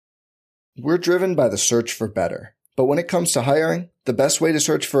We're driven by the search for better. But when it comes to hiring, the best way to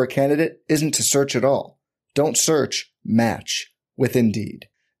search for a candidate isn't to search at all. Don't search, match with Indeed.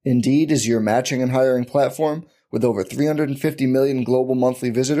 Indeed is your matching and hiring platform with over 350 million global monthly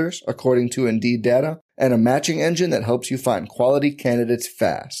visitors, according to Indeed data, and a matching engine that helps you find quality candidates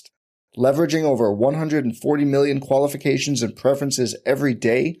fast. Leveraging over 140 million qualifications and preferences every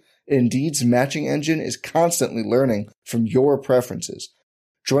day, Indeed's matching engine is constantly learning from your preferences.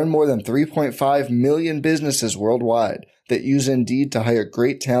 Join more than 3.5 million businesses worldwide that use Indeed to hire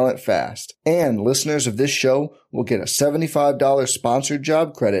great talent fast. And listeners of this show will get a $75 sponsored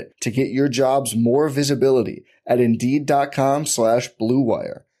job credit to get your jobs more visibility at Indeed.com/Blue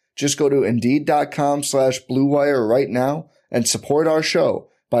Wire. Just go to Indeed.com/Blue Wire right now and support our show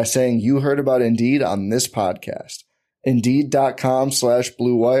by saying you heard about Indeed on this podcast.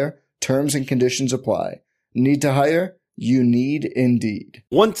 Indeed.com/Blue Wire. Terms and conditions apply. Need to hire? You need Indeed.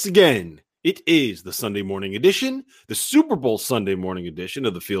 Once again, it is the Sunday morning edition, the Super Bowl Sunday morning edition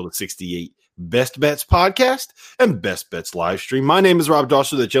of the Field of 68 Best Bets podcast and Best Bets live stream. My name is Rob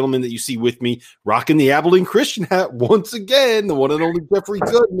Dosser, the gentleman that you see with me rocking the Abilene Christian hat once again, the one and only Jeffrey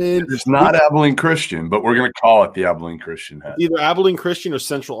Goodman. It's not Abilene Christian, but we're going to call it the Abilene Christian hat. Either Abilene Christian or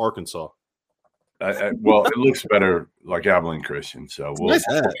Central Arkansas. Well, it looks better like Abilene Christian, so we'll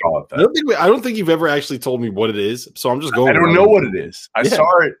call it that. I don't think you've ever actually told me what it is, so I'm just going. I don't know what it is. I saw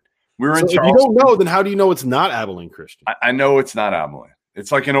it. We were in Charleston. If you don't know, then how do you know it's not Abilene Christian? I know it's not Abilene.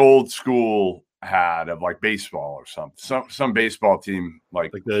 It's like an old school hat of like baseball or something. Some baseball team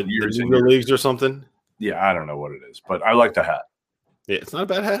like the Negro Leagues or something. Yeah, I don't know what it is, but I like the hat. Yeah, it's not a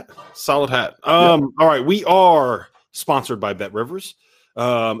bad hat. Solid hat. All right, we are sponsored by Bet Rivers.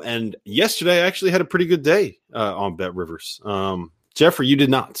 And yesterday I actually had a pretty good day on Bet Rivers. Jeffrey, you did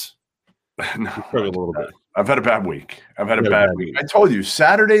not. No, a little bit. I've had a bad week. I told you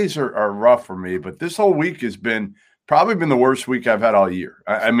Saturdays are rough for me, but this whole week has probably been the worst week I've had all year.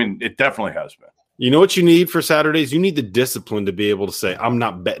 I mean, it definitely has been. You know what you need for Saturdays? You need the discipline to be able to say, I'm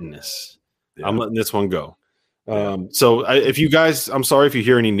not betting this. Yeah. I'm letting this one go. So if you guys, I'm sorry if you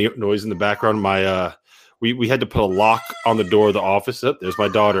hear any noise in the background. We had to put a lock on the door of the office. Oh, there's my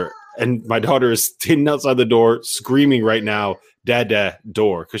daughter. And my daughter is standing outside the door screaming right now, Dad,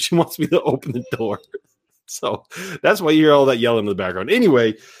 door, because she wants me to open the door. So that's why you hear all that yelling in the background.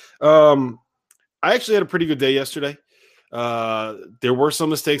 Anyway, I actually had a pretty good day yesterday. There were some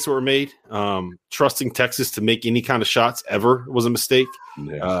mistakes that were made. Trusting Texas to make any kind of shots ever was a mistake.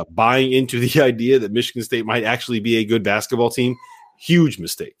 Yeah. Buying into the idea that Michigan State might actually be a good basketball team, huge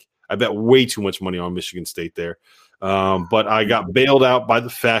mistake. I bet way too much money on Michigan State there. But I got bailed out by the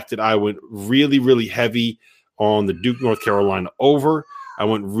fact that I went really, really heavy on the Duke, North Carolina over. I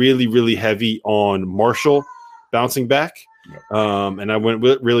went really, really heavy on Marshall bouncing back. And I went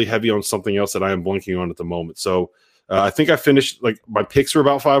really heavy on something else that I am blanking on at the moment. So I think I finished, like, my picks were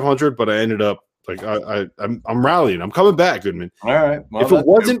about 500, but I ended up, like, I'm rallying. I'm coming back, Goodman. All right. Well, if it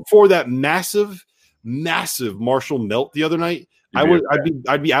wasn't for that massive Marshall melt the other night,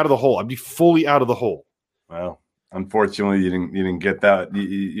 I'd be out of the hole. I'd be fully out of the hole. Well, unfortunately, you didn't get that.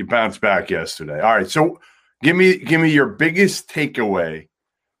 You bounced back yesterday. All right, so give me your biggest takeaway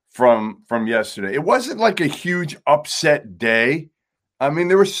from yesterday. It wasn't like a huge upset day. I mean,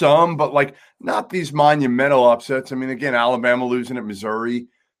 there were some, but like not these monumental upsets. I mean, again, Alabama losing at Missouri,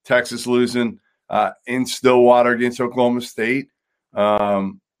 Texas losing in Stillwater against Oklahoma State.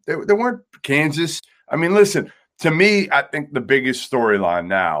 There weren't Kansas. I mean, listen. To me, I think the biggest storyline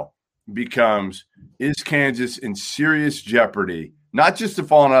now becomes, is Kansas in serious jeopardy, not just to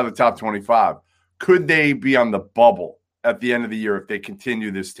falling out of the top 25? Could they be on the bubble at the end of the year if they continue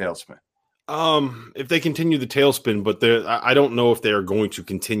this tailspin? If they continue the tailspin, but I don't know if they are going to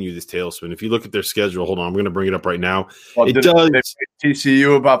continue this tailspin. If you look at their schedule, hold on, I'm going to bring it up right now. Well, it does.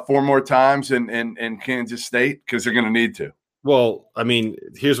 TCU about 4 more times in Kansas State because they're going to need to. Well, I mean,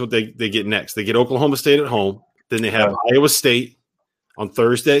 here's what they get next. They get Oklahoma State at home. Then they have Iowa State on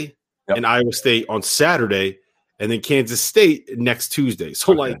Thursday and Iowa State on Saturday, and then Kansas State next Tuesday.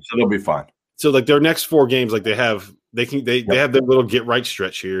 So so they'll be fine. So like their next 4 games, like they have their little get right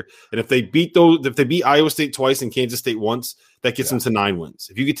stretch here. And if they beat Iowa State twice and Kansas State once, that gets them to 9 wins.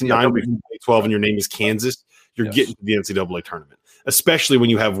 If you get to 9 wins, 12, and your name is Kansas, you're getting to the NCAA tournament. Especially when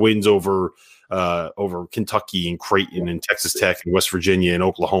you have wins over Kentucky and Creighton and Texas Tech and West Virginia and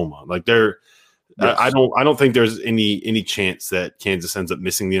Oklahoma. Like they're. Yes. I don't think there's any chance that Kansas ends up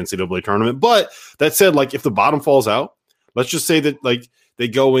missing the NCAA tournament. But that said, like if the bottom falls out, let's just say that like they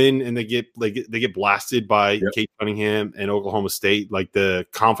go in and they get blasted by Kate Cunningham and Oklahoma State. Like the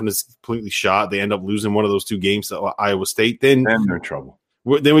confidence is completely shot. They end up losing one of those 2 games to Iowa State. Then they're in trouble.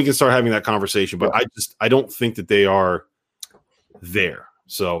 then we can start having that conversation. But I don't think that they are there.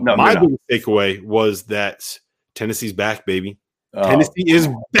 So my biggest takeaway was that Tennessee's back, baby. Tennessee is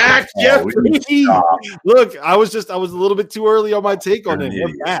back, Jeffrey. Look, I was a little bit too early on my take on it.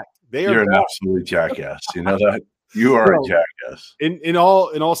 They're back. You're an absolute jackass. You know that? You are a jackass. In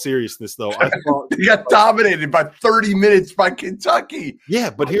all seriousness, though, I thought you got dominated by 30 minutes by Kentucky. Yeah,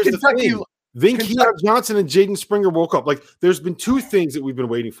 but here's the thing. Then Keon Johnson and Jaden Springer woke up. Like, there's been two things that we've been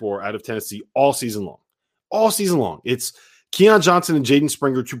waiting for out of Tennessee all season long. All season long. It's Keon Johnson and Jaden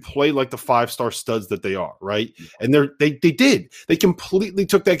Springer to play like the 5-star studs that they are, right? And they did. They completely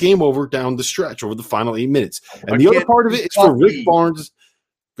took that game over down the stretch over the final 8 minutes. And the other part of it is for Rick Barnes.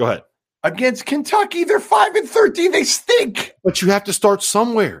 Go ahead. Against Kentucky, they're 5-13. They stink. But you have to start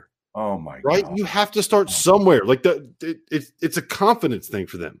somewhere. Oh my God! Right? You have to start somewhere. Like it's a confidence thing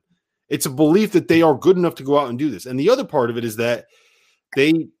for them. It's a belief that they are good enough to go out and do this. And the other part of it is that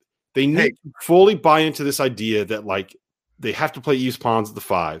they need to fully buy into this idea that like they have to play Yves Pons at the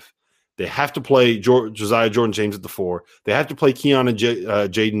 5. They have to play Josiah Jordan James at the 4. They have to play Keon and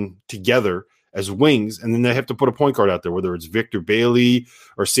Jaden together as wings, and then they have to put a point guard out there, whether it's Victor Bailey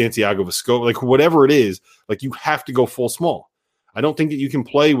or Santiago Vescovi, like whatever it is, like you have to go full small. I don't think that you can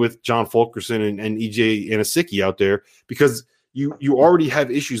play with John Fulkerson and EJ Anasicki out there because you already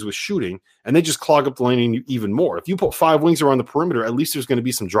have issues with shooting, and they just clog up the lane even more. If you put 5 wings around the perimeter, at least there's going to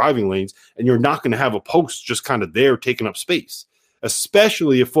be some driving lanes, and you're not going to have a post just kind of there taking up space,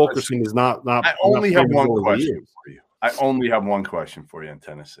 especially if Fulkerson is not. I only have one question for you. I only have one question for you in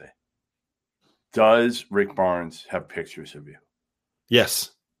Tennessee. Does Rick Barnes have pictures of you?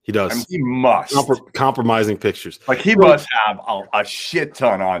 Yes, he does. I mean, he must. Compromising pictures. Like he must have a shit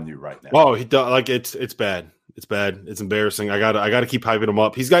ton on you right now. Oh, he does. Like it's bad. It's bad. It's embarrassing. I gotta keep hyping him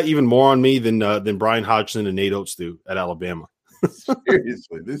up. He's got even more on me than Brian Hodgson and Nate Oates do at Alabama.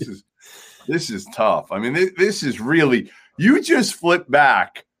 Seriously, this is tough. I mean, this is really you just flip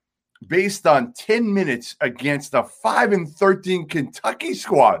back based on 10 minutes against a 5-13 Kentucky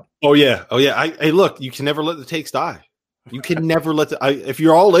squad. Oh yeah. Hey, look, you can never let the takes die. You can never let if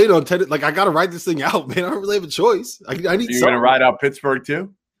you're all late on 10, like I got to write this thing out, man. I don't really have a choice. I need. You're going to ride out Pittsburgh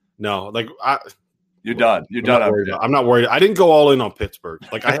too? No, like you're done. You're done. I'm not worried. I didn't go all in on Pittsburgh.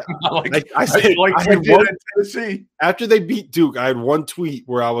 Like I said, I had one, Tennessee after they beat Duke. I had one tweet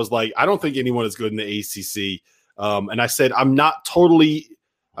where I was like, I don't think anyone is good in the ACC, and I said I'm not totally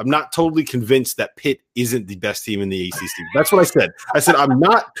convinced that Pitt isn't the best team in the ACC. That's what I said. I said, I'm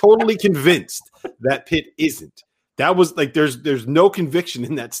not totally convinced that Pitt isn't. That was like, there's no conviction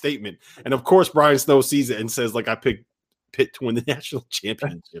in that statement. And of course, Brian Snow sees it and says, like, I picked Pitt to win the national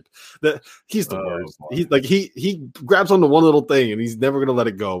championship. He's the worst. He's like, he grabs onto one little thing and he's never going to let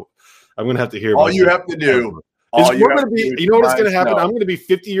it go. I'm going to have to hear all you have to do. You know what's going to happen? I'm going to be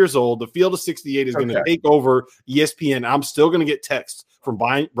 50 years old. The field of 68 is going to take over ESPN. I'm still going to get texts from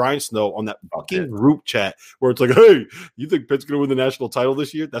Brian Snow on that fucking group chat where it's like, hey, you think Pitt's going to win the national title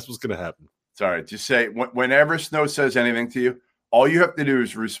this year? That's what's going to happen. Sorry, just say whenever Snow says anything to you, all you have to do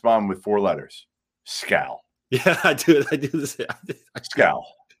is respond with 4 letters. Scowl. Yeah, I do this. Scowl.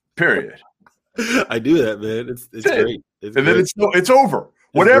 Period. I do that, man. It's great. And then it's over.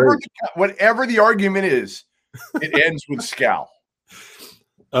 Whatever the argument is, it ends with scowl.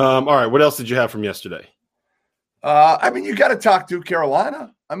 All right. What else did you have from yesterday? I mean, you got to talk to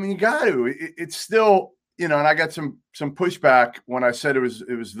Carolina. I mean, you got to. It's still, and I got some pushback when I said it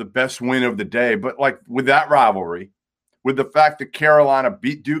was the best win of the day. But like with that rivalry, with the fact that Carolina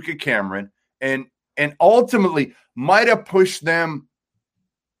beat Duke at Cameron and ultimately might have pushed them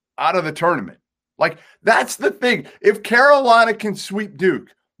out of the tournament. Like that's the thing. If Carolina can sweep Duke,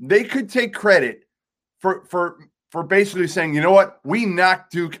 they could take credit for basically saying, you know what, we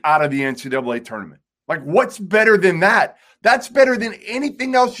knocked Duke out of the NCAA tournament. Like, what's better than that? That's better than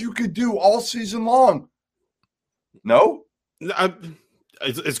anything else you could do all season long. No?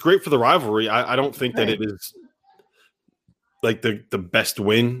 It's great for the rivalry. I don't think that it is like the best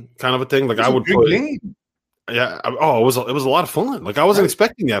win kind of a thing. Like I would put game. Yeah. It was a lot of fun. Like I wasn't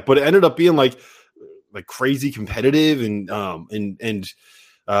expecting that, but it ended up being like crazy competitive and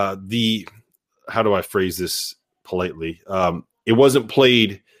the how do I phrase this politely? It wasn't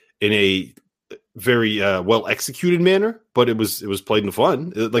played in a very well executed manner, but it was played in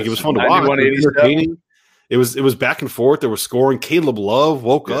fun. It was fun to watch. It was entertaining. It was back and forth. There was scoring. Caleb Love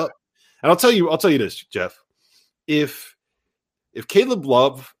woke up, and I'll tell you this, Jeff. If Caleb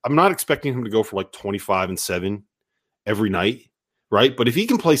Love, I'm not expecting him to go for like 25 and 7 every night, right? But if he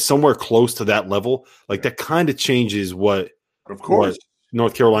can play somewhere close to that level, like that kind of changes what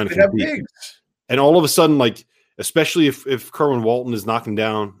North Carolina can be. And all of a sudden, like especially if Kerwin Walton is knocking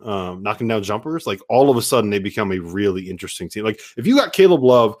down jumpers, like all of a sudden they become a really interesting team. Like if you got Caleb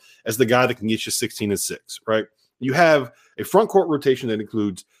Love as the guy that can get you 16-6, right? You have a front court rotation that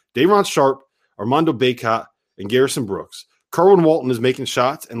includes Day'Ron Sharpe, Armando Bacot, and Garrison Brooks. Kerwin Walton is making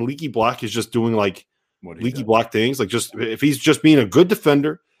shots, and Leaky Black is just doing like Leaky Black things. Like just if he's just being a good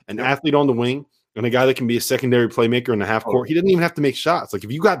defender, an athlete on the wing, and a guy that can be a secondary playmaker in the half court, he doesn't even have to make shots. Like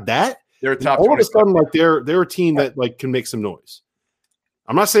if you got that, they're a top. All of a sudden, like they're a team that like can make some noise.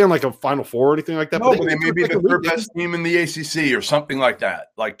 I'm not saying like a Final Four or anything like that. No, but they may be the third best team in the ACC or something like that.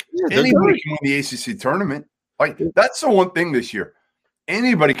 Like anybody can win the ACC tournament. Like that's the one thing this year.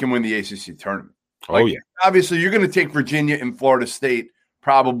 Anybody can win the ACC tournament. Like, obviously, you're going to take Virginia and Florida State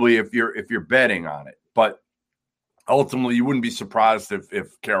probably if you're betting on it. But ultimately, you wouldn't be surprised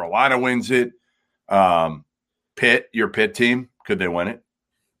if Carolina wins it. Pitt, your Pitt team, could they win it?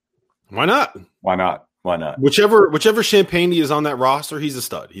 Why not? Why not? Why not? Whichever Champagne is on that roster, he's a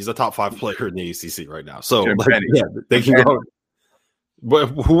stud. He's a top 5 player in the ACC right now. So they can go. But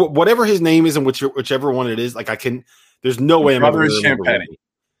whatever his name is and whichever one it is, like there's no way I'm brother is Champagne.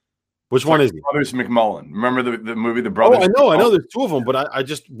 Which one is he? Brothers McMullen. Remember the movie The Brothers? Oh, I know. There's 2 of them, but I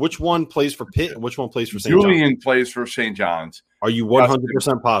just which one plays for Pitt and which one plays for St. John's? Julian plays for St. John's. Are you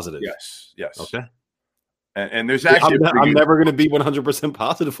 100% positive? Yes. Okay. And there's actually I'm never going to be 100%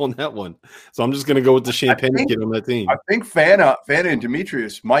 positive on that one, so I'm just going to go with the Champagne kid on that team. I think Fana and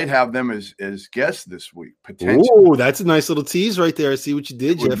Demetrius might have them as guests this week. Potentially. Oh, that's a nice little tease right there. I see what you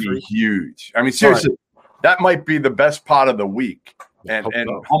did, Jeffrey. Would be huge. I mean, seriously, that might be the best pot of the week. And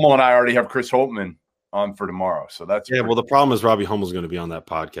Hummel and I already have Chris Holtman on for tomorrow, so that's well. The problem is Robbie Hummel's going to be on that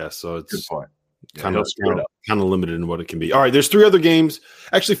podcast, so it's kind of limited in what it can be. All right, there's 3 other games,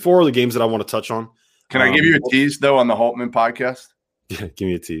 actually 4 other games that I want to touch on. Can I give you a tease, though, on the Holtman podcast? Yeah, give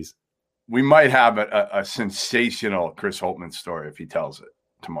me a tease. We might have a sensational Chris Holtman story if he tells it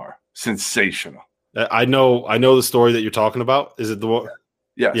tomorrow. Sensational. I know the story that you're talking about. Is it the one?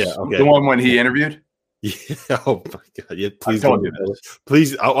 Yes. Yeah. Okay. The one when he interviewed? Yeah. Oh, my God. Yeah, please.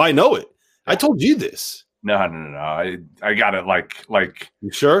 Please. Oh, I know it. I told you this. No. I got it like.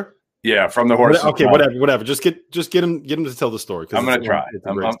 You sure? Yeah, from the horse. Okay, whatever. Just get him to tell the story. I'm going to try.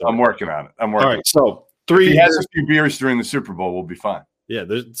 I'm working on it. All right, so 3. If he has a few beers during the Super Bowl, we'll be fine. Yeah,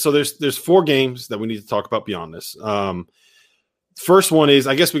 there's 4 games that we need to talk about beyond this. First one is,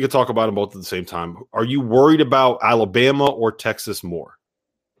 I guess we could talk about them both at the same time. Are you worried about Alabama or Texas more?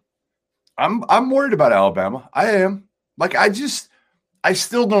 I'm worried about Alabama. I am. Like I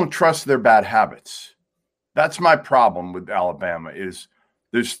still don't trust their bad habits. That's my problem with Alabama is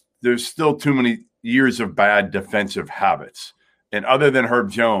there's still too many years of bad defensive habits. And other than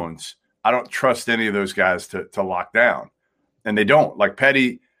Herb Jones, I don't trust any of those guys to lock down. And they don't. Like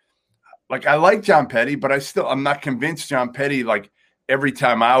Petty, like I like John Petty, but I'm not convinced John Petty, like every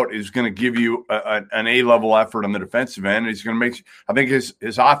time out, is going to give you an A-level effort on the defensive end. He's going to I think his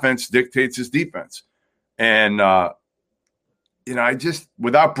offense dictates his defense. And, I just,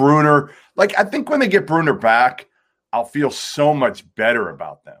 without Bruner, like I think when they get Bruner back, I'll feel so much better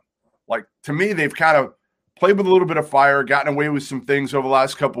about them. Like, to me, they've kind of played with a little bit of fire, gotten away with some things over the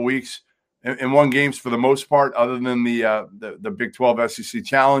last couple of weeks and won games for the most part, other than the Big 12 SEC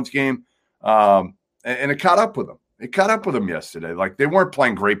Challenge game. And it caught up with them. It caught up with them yesterday. Like, they weren't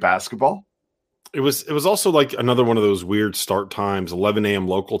playing great basketball. It was also like another one of those weird start times, 11 a.m.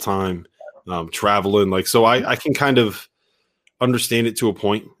 local time, traveling. Like, so I can kind of understand it to a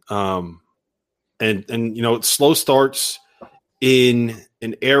point. And it's slow starts in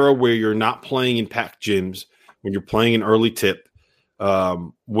an era where you're not playing in packed gyms, when you're playing an early tip,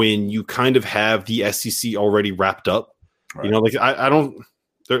 when you kind of have the SEC already wrapped up. Right. Like I don't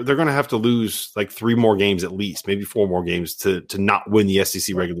 – they're going to have to lose like 3 more games at least, maybe 4 more games to not win the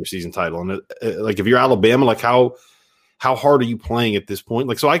SEC regular season title. And like if you're Alabama, like how hard are you playing at this point?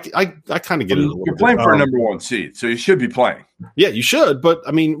 Like, so I kind of get it a little bit. You're playing for a number 1 seed, so you should be playing. Yeah, you should. But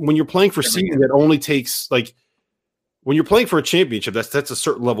I mean, when you're playing for seeding, that only takes like when you're playing for a championship, that's a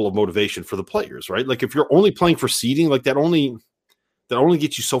certain level of motivation for the players, right? Like if you're only playing for seeding, like that only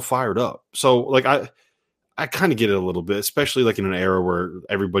gets you so fired up. So like I kind of get it a little bit, especially like in an era where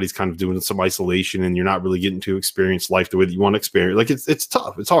everybody's kind of doing some isolation and you're not really getting to experience life the way that you want to experience. Like it's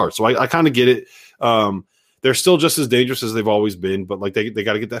tough, it's hard. So I kind of get it. They're still just as dangerous as they've always been, but like they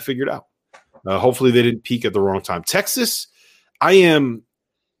got to get that figured out. Hopefully they didn't peak at the wrong time. Texas, I am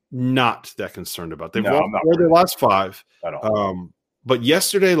not that concerned about. They've won their last 5. But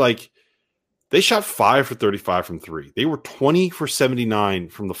yesterday, like they shot 5 for 35 from 3. They were 20 for 79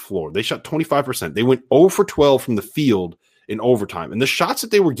 from the floor. They shot 25%. They went 0 for 12 from the field in overtime. And the shots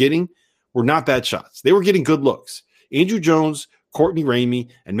that they were getting were not bad shots. They were getting good looks. Andrew Jones, Courtney Ramey,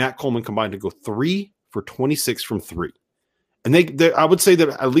 and Matt Coleman combined to go 3 for 26 from 3. And I would say that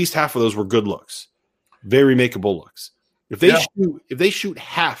at least half of those were good looks, very makeable looks. If they shoot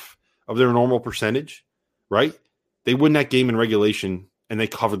half of their normal percentage, right, they win that game in regulation and they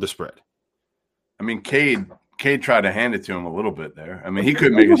covered the spread. I mean, Cade tried to hand it to him a little bit there. I mean, he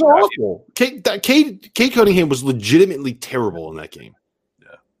couldn't make a shot. Cade Cunningham was legitimately terrible in that game.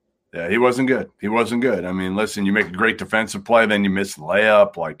 Yeah, he wasn't good. I mean, listen, you make a great defensive play, then you miss the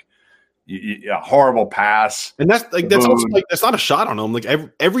layup, like a horrible pass. And that's also like that's not a shot on him. Like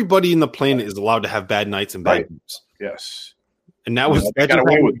everybody in the planet is allowed to have bad nights and bad games. Yes. And that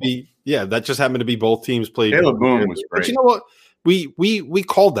just happened to be both teams played. Caleb Boone was great. But you know what? We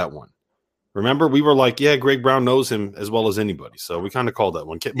called that one. Remember, we were like, yeah, Greg Brown knows him as well as anybody. So we kind of called that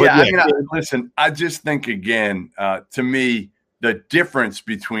one. But listen, I just think, again, to me, the difference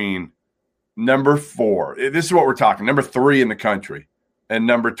between number 4, this is what we're talking, number 3 in the country, and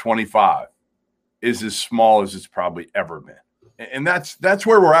number 25 is as small as it's probably ever been. And that's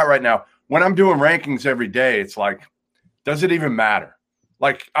where we're at right now. When I'm doing rankings every day, it's like, does it even matter?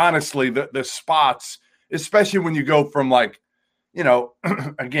 Like, honestly, the spots, especially when you go from like,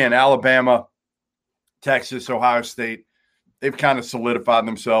 again, Alabama, Texas, Ohio State, they've kind of solidified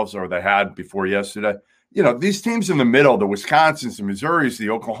themselves, or they had before yesterday. These teams in the middle, the Wisconsins, the Missouris, the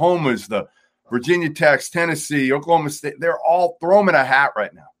Oklahomas, the Virginia Techs, Tennessee, Oklahoma State, they're all throw them in a hat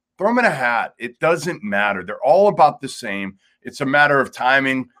right now. Throw them in a hat. It doesn't matter. They're all about the same. It's a matter of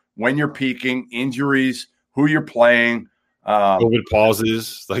timing, when you're peaking, injuries, who you're playing. COVID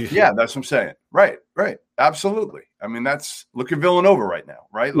pauses. Yeah, that's what I'm saying. Right. Absolutely. I mean, look at Villanova right now,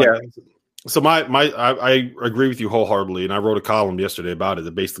 right? Yeah. So I agree with you wholeheartedly, and I wrote a column yesterday about it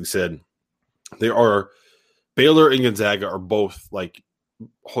that basically said Baylor and Gonzaga are both like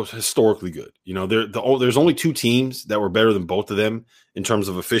historically good. There's only 2 teams that were better than both of them in terms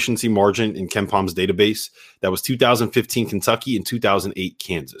of efficiency margin in KenPom's database. That was 2015 Kentucky and 2008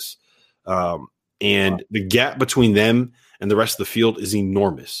 Kansas. And the gap between them and the rest of the field is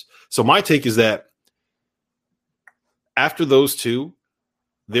enormous. So my take is that after those 2,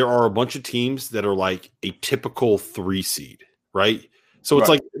 there are a bunch of teams that are like a typical 3 seed, right? So it's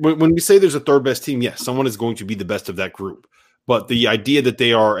like when we say there's a third best team, yes, someone is going to be the best of that group. But the idea that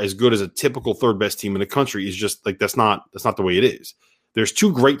they are as good as a typical third best team in the country is just like that's not the way it is. There's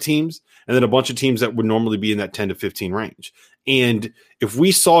 2 great teams and then a bunch of teams that would normally be in that 10 to 15 range. And if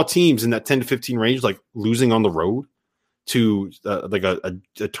we saw teams in that 10 to 15 range like losing on the road to like a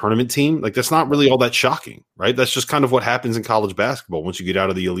tournament team, like that's not really all that shocking, right? That's just kind of what happens in college basketball once you get out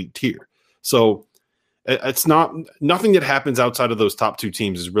of the elite tier. So it's nothing that happens outside of those top 2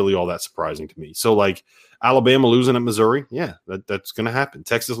 teams is really all that surprising to me. So like Alabama losing at Missouri, yeah, that's going to happen.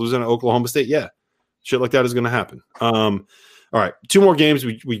 Texas losing at Oklahoma State, yeah, shit like that is going to happen. All right, 2 more games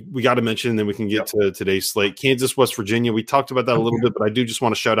we got to mention, and then we can get to today's slate. Kansas, West Virginia. We talked about that a little bit, but I do just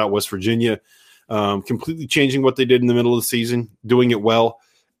want to shout out West Virginia, completely changing what they did in the middle of the season, doing it well,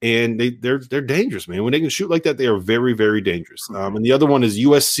 and they're dangerous, man. When they can shoot like that, they are very, very dangerous. And the other one is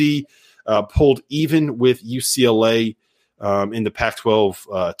USC. Pulled even with UCLA in the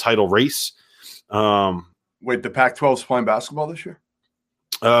Pac-12 title race. Wait, the Pac-12 is playing basketball this year?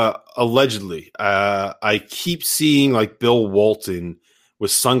 Allegedly. I keep seeing like Bill Walton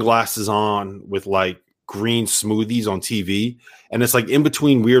with sunglasses on with like green smoothies on TV, and it's like in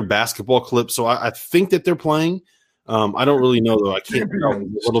between weird basketball clips. So I think that they're playing. I don't really know though. I can't tell a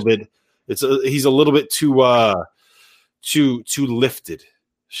little bit. He's a little bit too lifted,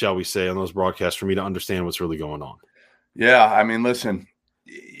 shall we say, on those broadcasts for me to understand what's really going on. Yeah, I mean, listen,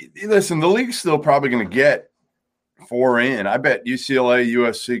 the league's still probably going to get 4 in. I bet UCLA,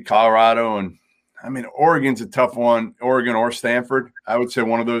 USC, Colorado, and I mean, Oregon's a tough one, Oregon or Stanford. I would say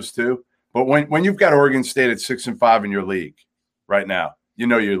one of those 2. But when you've got Oregon State at 6-5 in your league right now,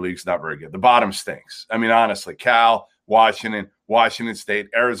 your league's not very good. The bottom stinks. I mean, honestly, Cal, Washington State,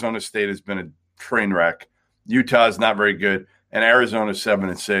 Arizona State has been a train wreck. Utah's not very good. And Arizona's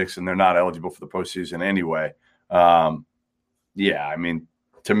 7-6, and they're not eligible for the postseason anyway. Yeah, I mean,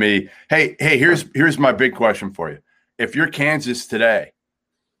 to me, hey, here's my big question for you. If you're Kansas today,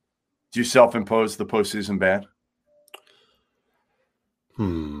 do you self-impose the postseason ban?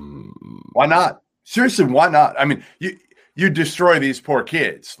 Why not? Seriously, why not? I mean, you destroy these poor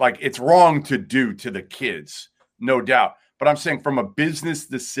kids. Like, it's wrong to do to the kids, no doubt. But I'm saying from a business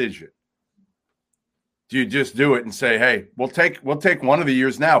decision, do you just do it and say, hey, we'll take one of the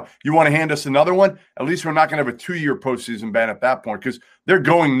years now. You want to hand us another one? At least we're not going to have a 2-year postseason ban at that point because they're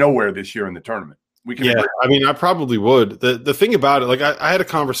going nowhere this year in the tournament. We can. Yeah, agree. I mean, I probably would. The thing about it, like I had a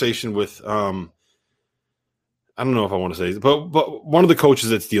conversation with I don't know if I want to say, but one of the coaches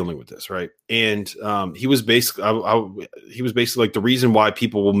that's dealing with this, right? And he was basically, he was basically like, the reason why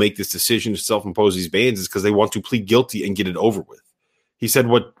people will make this decision to self-impose these bans is because they want to plead guilty and get it over with. He said,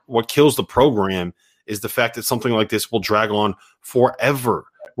 what kills the program is the fact that something like this will drag on forever.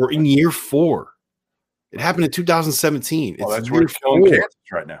 We're in year 4. It happened in 2017. Well, it's that's what's killing Kansas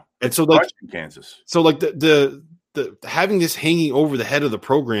right now. And so, like, Kansas. So, like the having this hanging over the head of the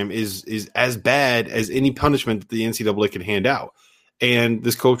program is as bad as any punishment that the NCAA can hand out. And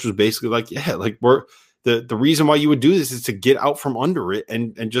this coach was basically like, yeah, like we're the reason why you would do this is to get out from under it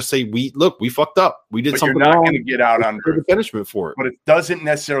and just say, we fucked up. We did something wrong. You're not going to get out under the punishment for it. But it doesn't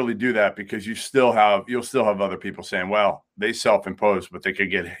necessarily do that, because you'll still have other people saying, well, they self-imposed, but they could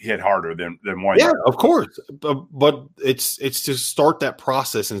get hit harder than one. Yeah, of course. But it's to start that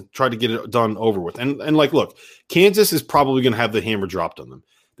process and try to get it done over with. And like, look, Kansas is probably going to have the hammer dropped on them.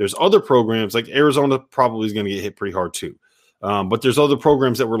 There's other programs like Arizona probably is going to get hit pretty hard too. But there's other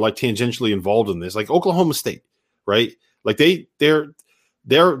programs that were like tangentially involved in this, like Oklahoma State, right? Like they're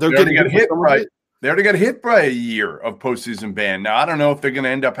getting hit right. They already got hit by a year of postseason ban. Now I don't know if they're going to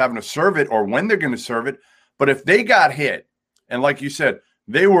end up having to serve it or when they're going to serve it. But if they got hit, and like you said,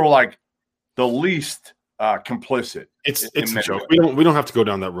 they were like the least complicit. It's a joke. We don't have to go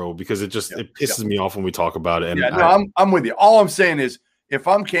down that road, because it pisses me off when we talk about it. And I'm with you. All I'm saying is, if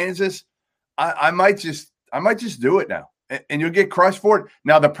I'm Kansas, I might just do it now. And you'll get crushed for it.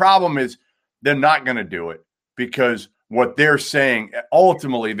 Now, the problem is they're not going to do it, because what they're saying,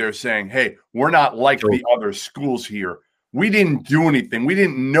 ultimately, they're saying, hey, we're not like the other schools here. We didn't do anything. We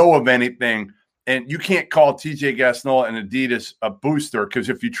didn't know of anything. And you can't call TJ Gassnola and Adidas a booster, because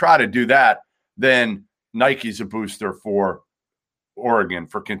if you try to do that, then Nike's a booster for Oregon,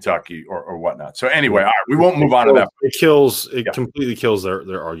 for Kentucky, or whatnot. So anyway, all right, we won't move on to that. It completely kills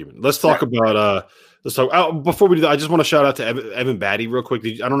their argument. Let's talk about before we do that, I just want to shout out to Evan Batty real quick.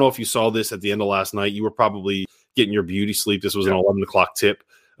 I don't know if you saw this at the end of last night. You were probably getting your beauty sleep. This was an 11 o'clock tip.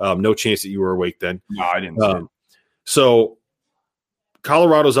 No chance that you were awake then. No, I didn't see it. So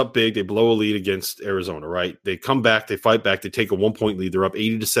Colorado's up big. They blow a lead against Arizona, right? They come back. They fight back. They take a 1-point lead. They're up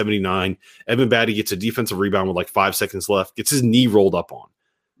 80-79. Evan Batty gets a defensive rebound with like 5 seconds left. Gets his knee rolled up on.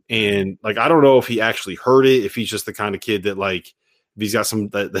 And like, I don't know if he actually heard it, if he's just the kind of kid that like, he's got some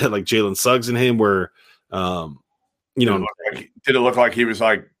that like Jalen Suggs in him where, did it look like he was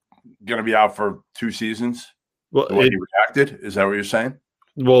like going to be out for 2 seasons? Well, the way he reacted, is that what you're saying?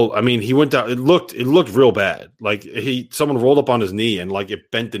 Well, I mean, he went down. It looked real bad. Like someone rolled up on his knee and like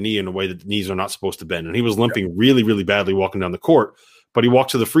it bent the knee in a way that the knees are not supposed to bend, and he was limping really, really badly walking down the court. But he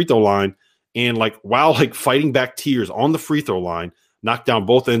walked to the free throw line and like while like fighting back tears on the free throw line, knocked down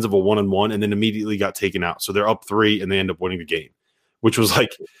both ends of a 1-on-1 and then immediately got taken out. So they're up 3 and they end up winning the game, which was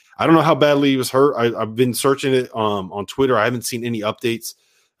like, I don't know how badly he was hurt. I've been searching it on Twitter. I haven't seen any updates.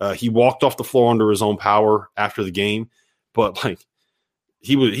 He walked off the floor under his own power after the game, but like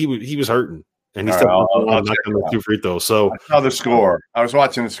he was hurting, and he still knocked down the 2 free throws. So I saw the score. I was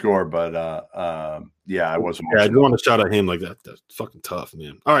watching the score, but I wasn't. Yeah, I do want to shout at him like that. That's fucking tough,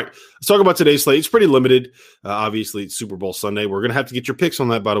 man. All right, let's talk about today's slate. It's pretty limited. Obviously, it's Super Bowl Sunday. We're gonna have to get your picks on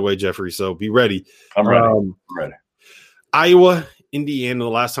that, by the way, Jeffrey. So be ready. I'm ready. I'm ready. Iowa, Indiana. The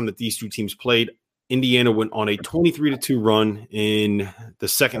last time that these two teams played, Indiana went on a 23-2 run in the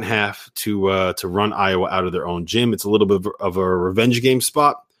second half to run Iowa out of their own gym. It's a little bit of a revenge game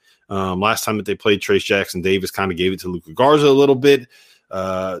spot. Last time that they played, Trace Jackson Davis kind of gave it to Luka Garza a little bit.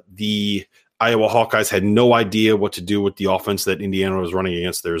 The Iowa Hawkeyes had no idea what to do with the offense that Indiana was running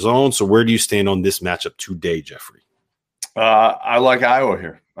against their zone. So where do you stand on this matchup today, Jeffrey? I like Iowa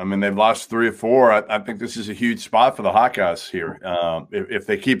here. I mean, they've lost 3 or 4. I think this is a huge spot for the Hawkeyes here. If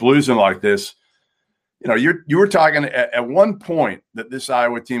they keep losing like this, you were talking at one point that this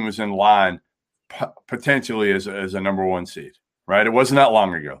Iowa team was in line potentially as a number 1 seed, right? It wasn't that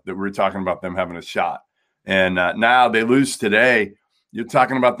long ago that we were talking about them having a shot. And now they lose today. You're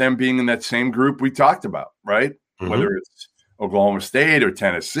talking about them being in that same group we talked about, right? Mm-hmm. Whether it's Oklahoma State or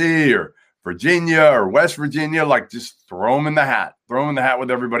Tennessee or Virginia or West Virginia, like just throw them in the hat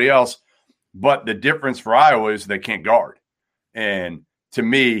with everybody else. But the difference for Iowa is they can't guard. And to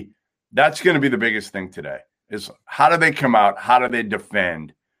me, that's going to be the biggest thing today is how do they come out? How do they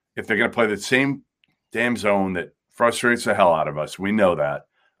defend if they're going to play the same damn zone that frustrates the hell out of us? We know that.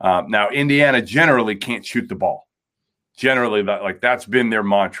 Now, Indiana generally can't shoot the ball. Generally, that's been their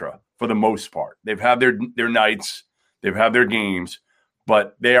mantra for the most part. They've had their nights. They've had their games.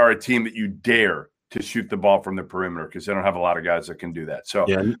 But they are a team that you dare to shoot the ball from the perimeter because they don't have a lot of guys that can do that. So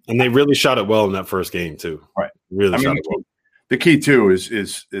yeah, and they really shot it well in that first game too. Right, really shot it well. The key too is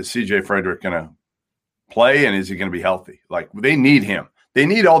CJ Frederick going to play, and is he going to be healthy? Like, they need him. They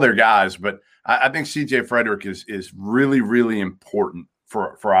need all their guys, but I think CJ Frederick is really, really important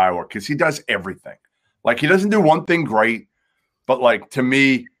for Iowa because he does everything. Like, he doesn't do one thing great, but like, to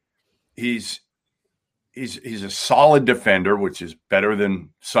me, he's a solid defender, which is better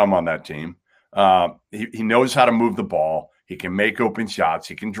than some on that team. He knows how to move the ball. He can make open shots.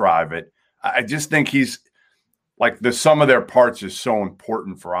 He can drive it. I just think he's like, the sum of their parts is so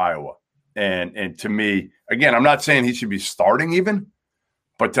important for Iowa. And to me, again, I'm not saying he should be starting even,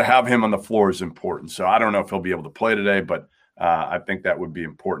 but to have him on the floor is important. So I don't know if he'll be able to play today, but I think that would be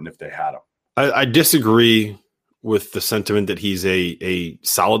important if they had him. I disagree with the sentiment that he's a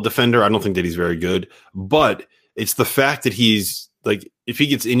solid defender. I don't think that he's very good, but it's the fact that he's like, if he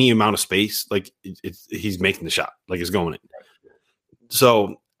gets any amount of space, like he's making the shot, like it's going in.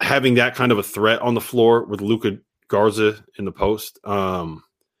 So having that kind of a threat on the floor with Luka Garza in the post. By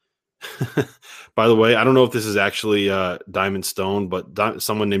the way, I don't know if this is actually Diamond Stone, but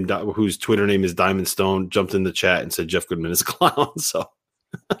someone named whose Twitter name is Diamond Stone jumped in the chat and said Jeff Goodman is a clown. So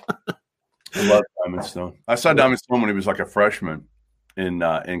I love Diamond Stone. I saw Diamond Stone when he was like a freshman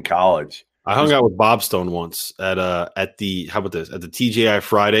in college. I hung out with Bob Stone once at the TGI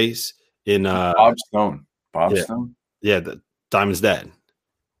Fridays in Bob Stone. Stone? Yeah, Diamond's dad.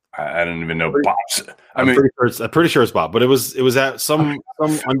 I don't even know Bob's. I'm pretty sure it's Bob, but it was at some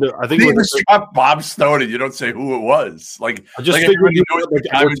under. I think it was Bob Stone, and you don't say who it was. Like, I just figured we're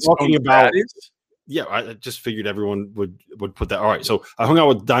talking about. Yeah, I just figured everyone would put that. All right, so I hung out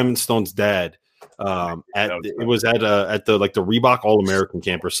with Diamond Stone's dad. It was at the Reebok All American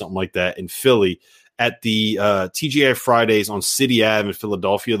camp or something like that in Philly at the TGI Fridays on City Ave in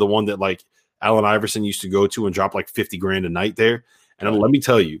Philadelphia, the one that like Allen Iverson used to go to and drop like $50,000 a night there. And let me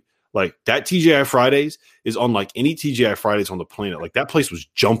tell you, like that TGI Fridays is unlike any TGI Fridays on the planet. Like that place was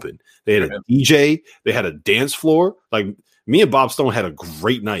jumping. They had a DJ, they had a dance floor. Like me and Bob Stone had a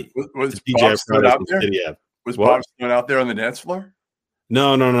great night. Was Bob Stone out there? Was Bob Stone out there on the dance floor?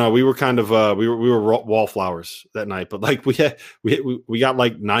 No. We were kind of we were wallflowers that night, but like we got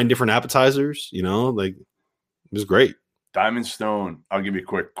like 9 different appetizers. You know, like it was great. Diamond Stone. I'll give you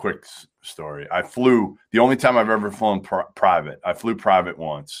a quick story. I flew the only time I've ever flown private. I flew private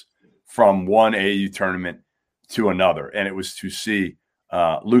once from one AAU tournament to another, and it was to see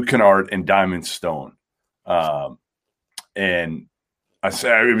Luke Kennard and Diamond Stone. And I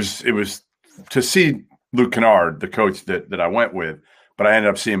said it was to see Luke Kennard, the coach that I went with, but I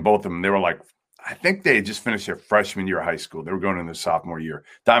ended up seeing both of them. They were like, I think they had just finished their freshman year of high school. They were going into their sophomore year.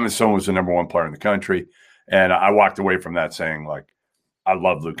 Diamond Stone was the number 1 player in the country. And I walked away from that saying, like, I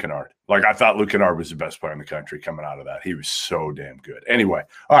love Luke Kennard. Like, I thought Luke Kennard was the best player in the country coming out of that. He was so damn good. Anyway,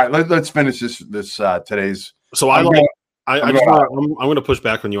 all right, let's finish this today's. So I'm going to push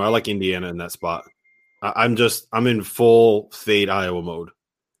back on you. I like Indiana in that spot. I'm in full fade Iowa mode.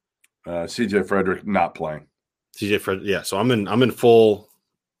 CJ Frederick not playing. CJ Frederick, yeah. So I'm in full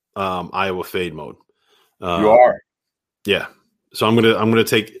Iowa fade mode. You are, yeah. So I'm gonna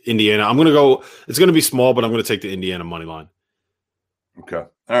take Indiana. I'm gonna go. It's gonna be small, but I'm gonna take the Indiana money line. Okay. All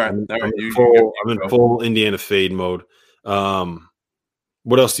right. I'm in full Indiana fade mode.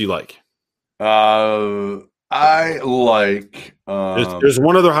 What else do you like? I like. There's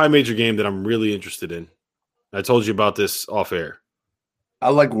one other high major game that I'm really interested in. I told you about this off air. I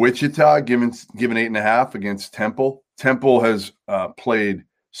like Wichita given 8.5 against Temple. Temple has played.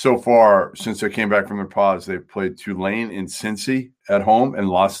 So far, since they came back from their pause, they've played Tulane and Cincy at home and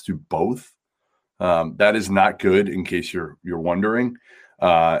lost to both. That is not good, in case you're wondering.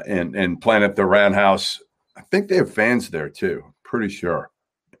 And playing at the Roundhouse, I think they have fans there too. Pretty sure.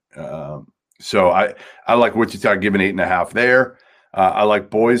 So I like Wichita giving 8.5 there. I like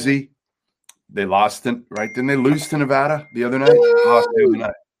Boise. They lost right? Didn't they lose to Nevada the other night? Lost the other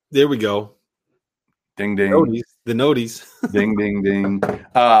night. There we go. Ding, ding. The noties. Ding, ding, ding.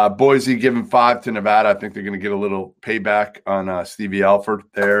 Boise giving 5 to Nevada. I think they're going to get a little payback on Stevie Alford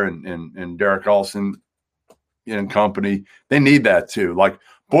there and Derek Olson and company. They need that too. Like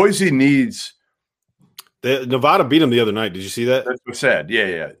Boise needs. Nevada beat them the other night. Did you see that? That's what I said.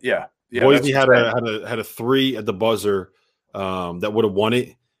 Yeah. Boise had a 3 at the buzzer that would have won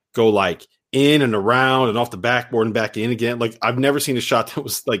it. Go like in and around and off the backboard and back in again. Like I've never seen a shot that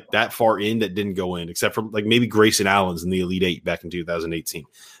was like that far in that didn't go in, except for like maybe Grayson Allen's in the Elite 8 back in 2018.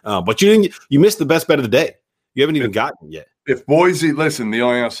 But you missed the best bet of the day. You haven't even gotten it yet. If Boise, listen, the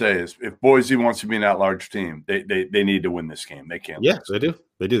only thing I'll say is if Boise wants to be an at-large team, they need to win this game. They can't. Yes, they do.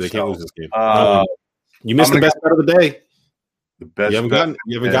 They do. They can't lose this game. You missed the best bet of the day. The best. You haven't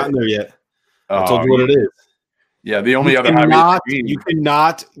gotten there yet. I Oh, told you what it is. Yeah, the only you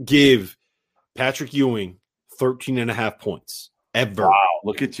cannot give Patrick Ewing 13.5 points ever. Wow,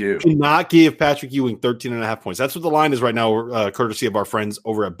 look at you. You cannot give Patrick Ewing 13.5 points. That's what the line is right now, courtesy of our friends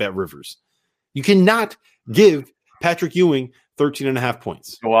over at Bet Rivers. You cannot give Patrick Ewing 13.5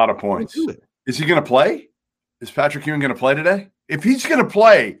 points. A lot of points. Is he going to play? Is Patrick Ewing going to play today? If he's going to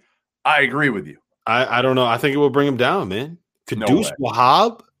play, I agree with you. I don't know. I think it will bring him down, man. Kudus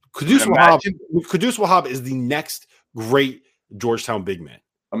Wahab is the next great Georgetown big man.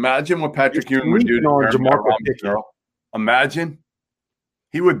 Imagine what Patrick Ewing would do to Jeremiah Robinson Earl. Imagine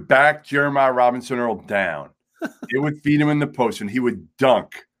he would back Jeremiah Robinson Earl down. It would feed him in the post, and he would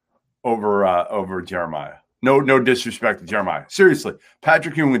dunk over Jeremiah. No disrespect to Jeremiah. Seriously,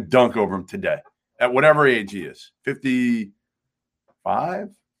 Patrick Ewing would dunk over him today at whatever age he is. 55?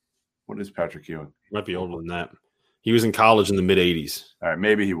 What is Patrick Ewing? Might be older than that. He was in college in the mid-'80s. All right,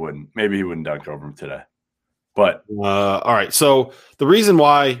 maybe he wouldn't. Maybe he wouldn't dunk over him today. But all right. So the reason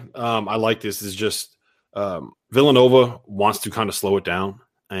why I like this is just Villanova wants to kind of slow it down,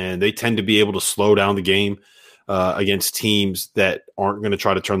 and they tend to be able to slow down the game against teams that aren't going to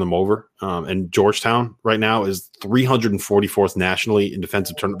try to turn them over. And Georgetown right now is 344th nationally in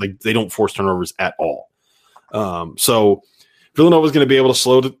defensive turnover. Like, they don't force turnovers at all. So Villanova is going to be able to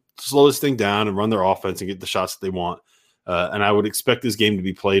slow this thing down and run their offense and get the shots that they want. And I would expect this game to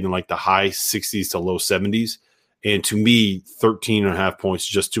be played in like the high 60s to low 70s. And to me, 13.5 points is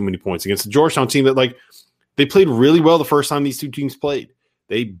just too many points against the Georgetown team that, like, they played really well the first time these two teams played.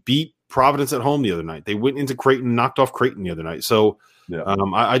 They beat Providence at home the other night. They went into Creighton and knocked off Creighton the other night. So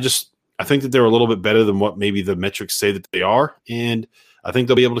I think that they're a little bit better than what maybe the metrics say that they are. And I think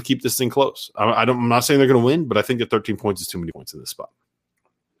they'll be able to keep this thing close. I'm not saying they're going to win, but I think that 13 points is too many points in this spot.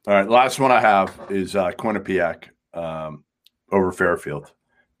 All right, last one I have is Quinnipiac over Fairfield.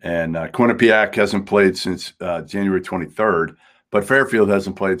 And Quinnipiac hasn't played since January 23rd, but Fairfield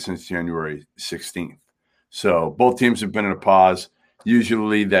hasn't played since January 16th. So both teams have been in a pause.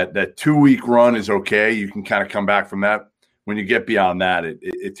 Usually that 2-week run is okay. You can kind of come back from that. When you get beyond that,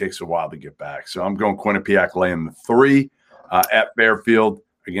 it takes a while to get back. So I'm going Quinnipiac laying the 3 at Fairfield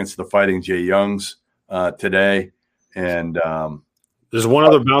against the Fighting Jay Youngs today. And there's one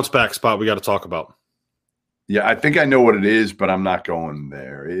other bounce back spot we got to talk about. Yeah, I think I know what it is, but I'm not going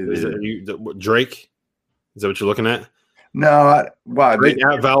there. Drake? Is that what you're looking at? No. Drake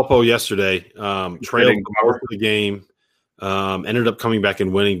at Valpo yesterday trailed most of the game, ended up coming back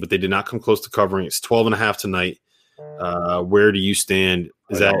and winning, but they did not come close to covering. It's 12.5 tonight. Where do you stand?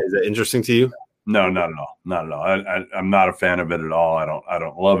 Is that interesting to you? No, not at all. Not at all. I'm not a fan of it at all. I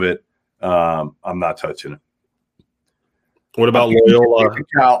don't love it. I'm not touching it. What about Loyola?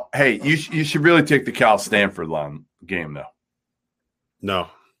 Hey, you should really take the Cal Stanford game though. No.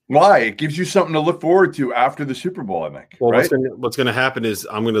 Why? It gives you something to look forward to after the Super Bowl, I think. Well, right? what's going to happen is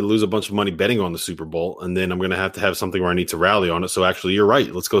I'm going to lose a bunch of money betting on the Super Bowl, and then I'm going to have something where I need to rally on it. So actually, you're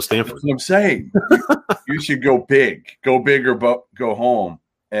right. Let's go Stanford. That's what I'm saying. You should go big or go home.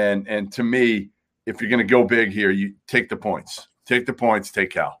 And to me, if you're going to go big here, you take the points. Take the points.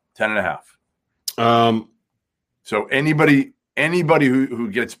 Take Cal 10.5. So anybody who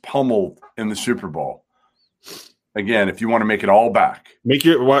gets pummeled in the Super Bowl, again, if you want to make it all back, so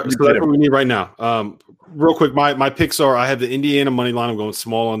that's what we need right now. Real quick, my picks are: I have the Indiana money line. I'm going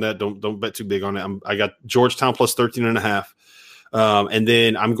small on that. Don't bet too big on it. I got Georgetown plus 13.5, and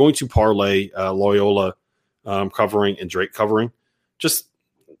then I'm going to parlay Loyola covering and Drake covering. Just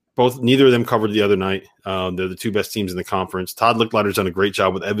both. Neither of them covered the other night. They're the two best teams in the conference. Todd Licklider's done a great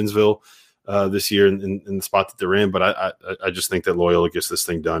job with Evansville this year in the spot that they're in, but I just think that Loyola gets this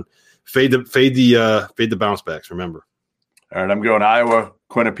thing done. Fade the bounce backs. Remember. All right, I'm going Iowa,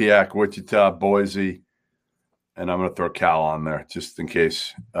 Quinnipiac, Wichita, Boise, and I'm going to throw Cal on there just in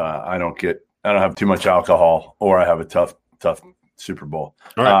case I don't have too much alcohol or I have a tough Super Bowl.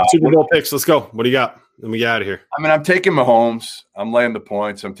 All right, Super Bowl picks. Let's go. What do you got? Let me get out of here. I mean, I'm taking Mahomes. I'm laying the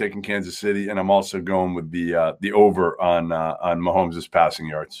points. I'm taking Kansas City, and I'm also going with the over on Mahomes' passing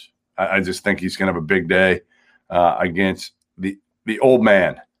yards. I just think he's going to have a big day against the old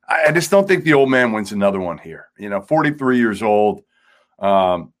man. I just don't think the old man wins another one here. 43 years old.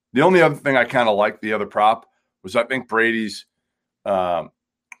 The only other thing I kind of liked, the other prop, was I think Brady's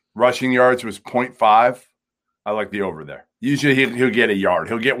rushing yards was 0.5. I like the over there. Usually he'll get a yard.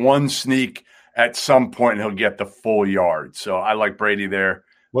 He'll get one sneak at some point, and he'll get the full yard. So I like Brady there.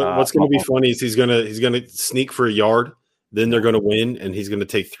 What's going to be funny is he's going to sneak for a yard. Then they're going to win, and he's going to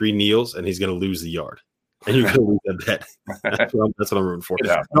take 3 kneels, and he's going to lose the yard. and you're going to lose that bet. That's what I'm rooting for.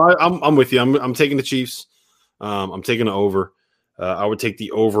 Yeah. No, I'm with you. I'm taking the Chiefs. I'm taking the over. I would take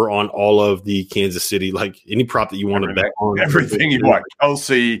the over on all of the Kansas City, like any prop that you want to bet on. Everything you want.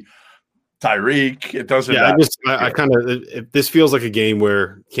 Kelsey, Tyreek, it doesn't matter. I kind of, this feels like a game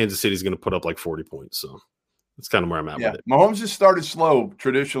where Kansas City is going to put up like 40 points. So that's kind of where I'm at with it. Mahomes has started slow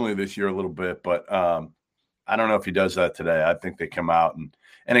traditionally this year a little bit, but I don't know if he does that today. I think they come out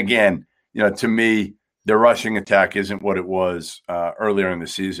and again, to me, their rushing attack isn't what it was earlier in the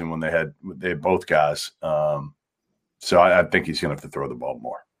season when they had both guys. So I think he's going to have to throw the ball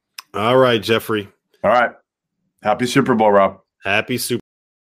more. All right, Jeffrey. All right. Happy Super Bowl, Rob. Happy Super Bowl.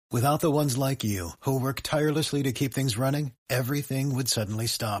 Without the ones like you who work tirelessly to keep things running, everything would suddenly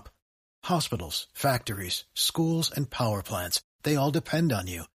stop. Hospitals, factories, schools, and power plants, they all depend on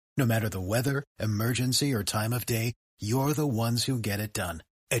you. No matter the weather, emergency, or time of day, you're the ones who get it done.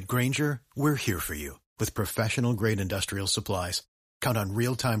 At Grainger, we're here for you with professional-grade industrial supplies. Count on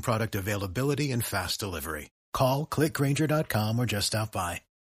real-time product availability and fast delivery. Call, click Grainger.com, or just stop by.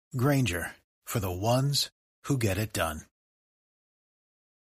 Grainger, for the ones who get it done.